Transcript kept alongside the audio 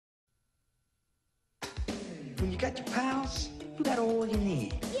When you got your pals, you got all you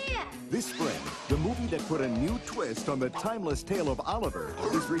need. Yeah! This spring, the movie that put a new twist on the timeless tale of Oliver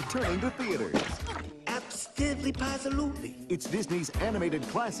is returning to theaters. Absolutely, positively. It's Disney's animated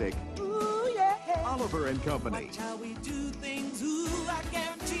classic, Ooh, yeah. Oliver and Company.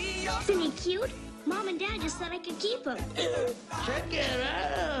 Isn't he cute? Mom and Dad just said I could keep him. Check it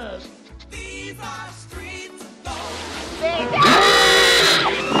out. These are streets.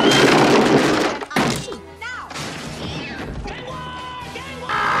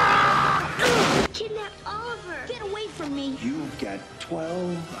 Kidnap Oliver! Get away from me! You've got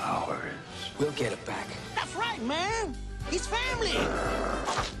 12 hours. We'll get it back. That's right, man. He's family.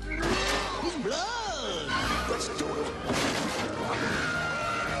 He's blood. Let's do it.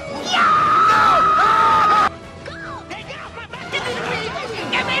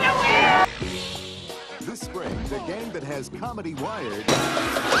 This spring, the gang that has comedy wired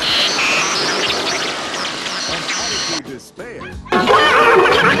and attitude to spare.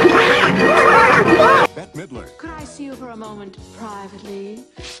 Bette Midler, Could I see you for a moment privately?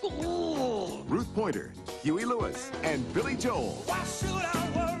 Ruth Pointer, Huey Lewis, and Billy Joel. Why should I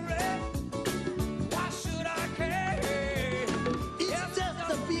worry? Why should I care? It's just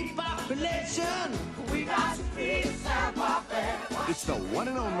the big population. We got to feast our puppet. It's the one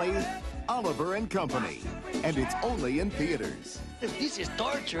and only Oliver and Company, and it's only in theaters. This is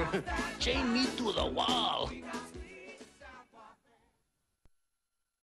torture. Chain me to the wall.